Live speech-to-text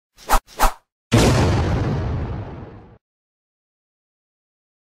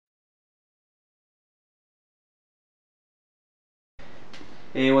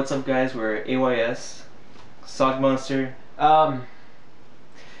Hey, what's up, guys? We're AYS, Sock Monster. Um.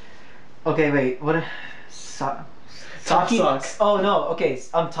 Okay, wait. What? So, Top Socky- Sock. Oh no. Okay,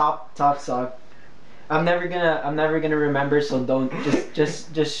 I'm top sock. I'm never gonna remember. So don't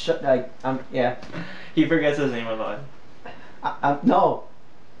like yeah. He forgets his name a lot. No.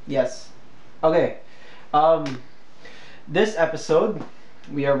 Yes. Okay. Um. This episode,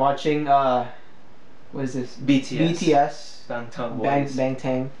 we are watching. What is this? BTS. BTS. Bangtan Bang Boys.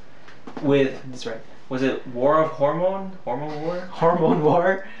 Tang. With, That's right. was it War of Hormone? Hormone War? Hormone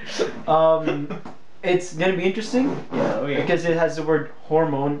War. It's gonna be interesting. Yeah, okay. Because it has the word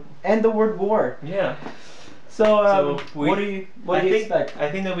hormone and the word war. Yeah. So, what do you expect? I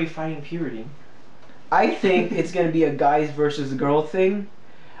think they'll be fighting puberty. I think it's gonna be a guys versus girl thing,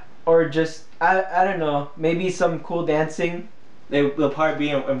 or just I don't know, maybe some cool dancing. They'll probably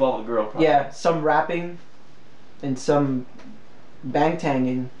be involved with girl. Probably. Yeah, some rapping, and some bang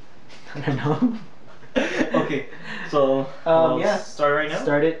tanging. I don't know. Okay, so yeah. start right now.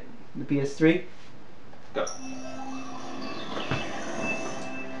 Start it. The PS3. Go.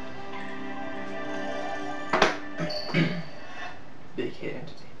 Big hit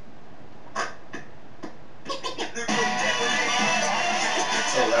entity.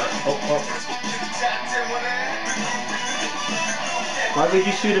 Why would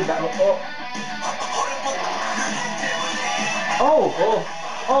you shoot a bat?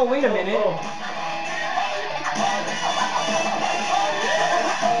 Oh, wait a minute.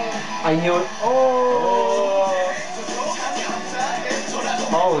 I knew it.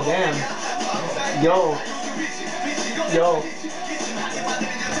 Oh, damn. Yo.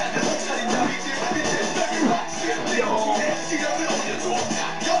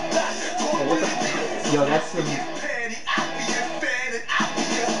 Yo, that's the...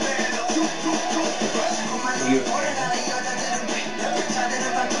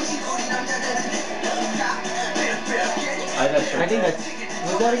 I think that's...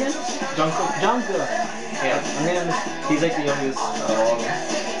 What's that again? Jungkook. Yeah. He's like the youngest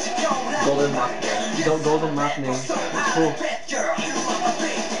golden mock. Golden mock name. Cool.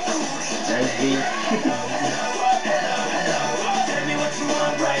 There's V.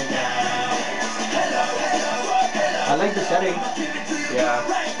 I like the setting. Yeah.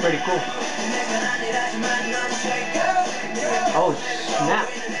 Pretty cool. Oh, snap.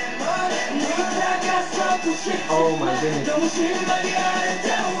 Oh my goodness.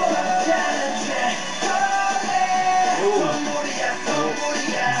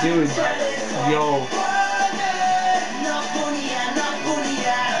 Dude, yo.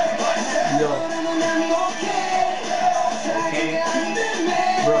 Okay.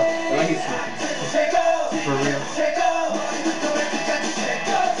 Bro, what he's smoking. For real.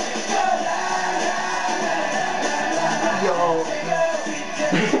 Yo. Oh, snap.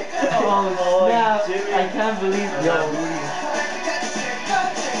 I can't believe, I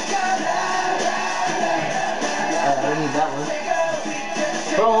don't need that one.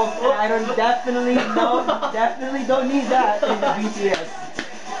 Bro, I don't definitely don't need that in the BTS.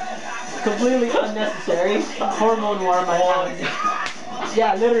 Completely unnecessary. Hormone war my ass.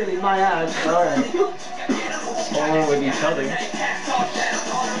 Yeah, literally my ass. Alright. Only with each other.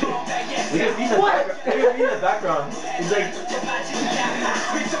 We can be in the background. It's like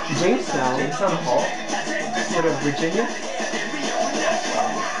Jamestown Hall. What of Virginia? I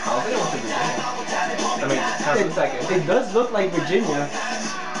think it went to Virginia. I mean, kind of looks like it. It does look like Virginia.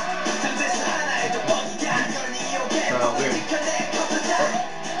 Weird.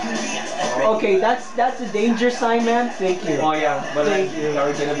 Okay, that's a danger sign, man. Thank you. Oh yeah, but Thank you.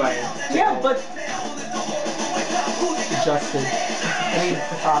 already did it by Yeah, but Justin. I mean,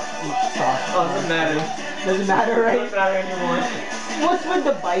 top. Oh, doesn't matter. Doesn't matter, right? Doesn't matter anymore. What's with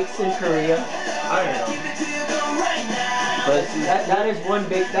the bikes in Korea? I don't know. But That is one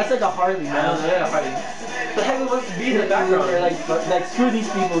big. That's like a Harley, I don't man. know, yeah, probably. The heck was to be in the background? They're like screw these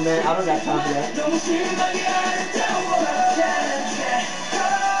people, man. I don't got time for that.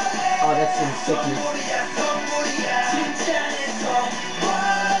 Oh, that's some sickness.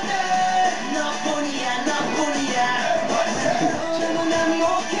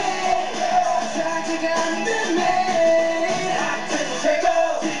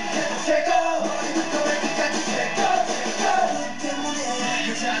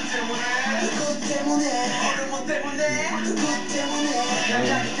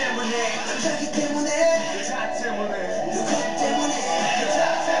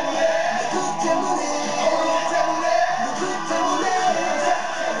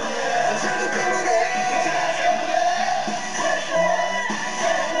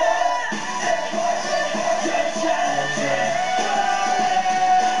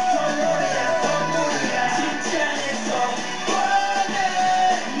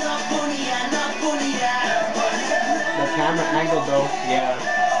 angled though. Yeah.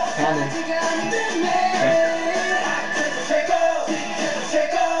 Canon.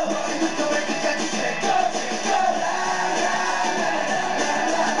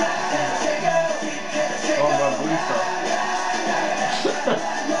 Oh, my booty stuff.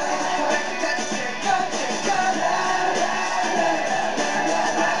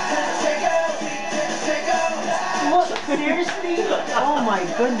 What? Seriously? Oh my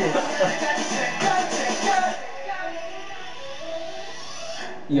goodness.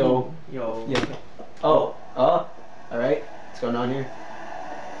 Yo. Yo. Yeah. Oh. Alright. What's going on here?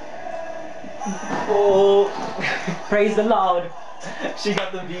 Oh. Praise the Lord. She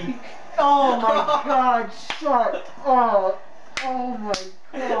got the V. Oh my god. Shut up. Oh my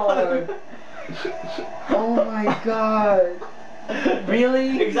god. Oh my god.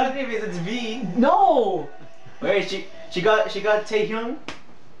 Really? Exactly, because it's V. No. Wait, she got Taehyung?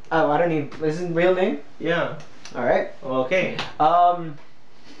 Oh, I don't even. This is real name? Yeah. Alright. Okay.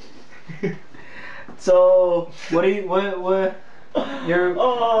 So what your Oh, your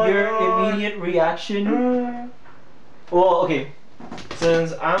no. immediate reaction? Well, okay.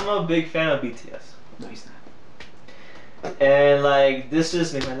 Since I'm a big fan of BTS, No, he's not. and like this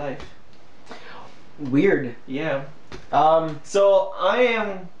just made my life. Weird. Yeah. So I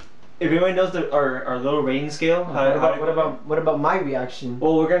am. If anyone knows our little rating scale, what about my reaction?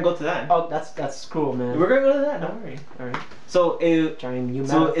 Well, we're gonna go to that. Oh, that's cool, man. We're gonna go to that. Don't worry. All right. So Trying you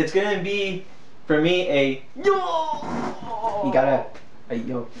so math. it's gonna be for me a yo. You gotta,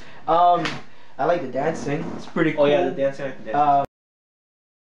 yo. I like the dancing. It's pretty cool. Oh yeah, the dancing. I like the dancing.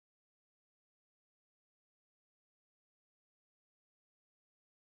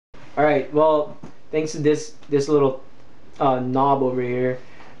 All right. Well, thanks to this little knob over here,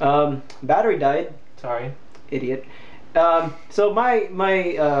 battery died. Sorry. Idiot. So my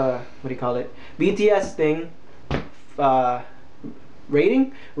what do you call it? BTS thing.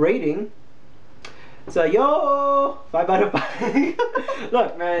 Rating. So yo, 5 out of 5.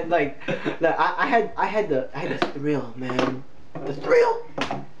 Look, man, like I had the thrill, man, the thrill.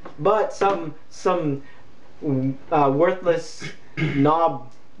 But some worthless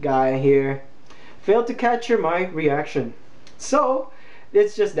knob guy here failed to capture my reaction. So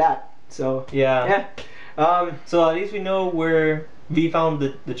it's just that. So Yeah. yeah. So at least we know where V found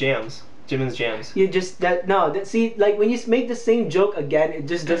the jams. Jimin's jams. You just see, like when you make the same joke again, it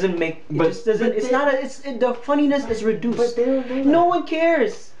just doesn't make. It just doesn't. It's not. The funniness is reduced. But they don't know No that. one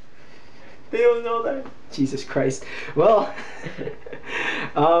cares. They don't know that. Jesus Christ. Well,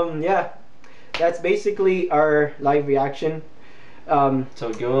 yeah, that's basically our live reaction.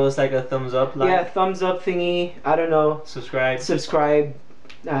 So give us like a thumbs up, like, Yeah, thumbs up thingy. I don't know. subscribe. Subscribe,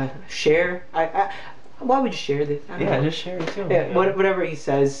 share. Why would you share this? I don't Yeah, know. just share it too. Yeah, whatever he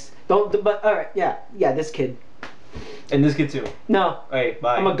says. Don't. But all right. Yeah. This kid. And this kid too. No, Alright,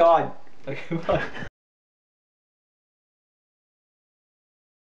 bye. I'm a god. Okay, bye.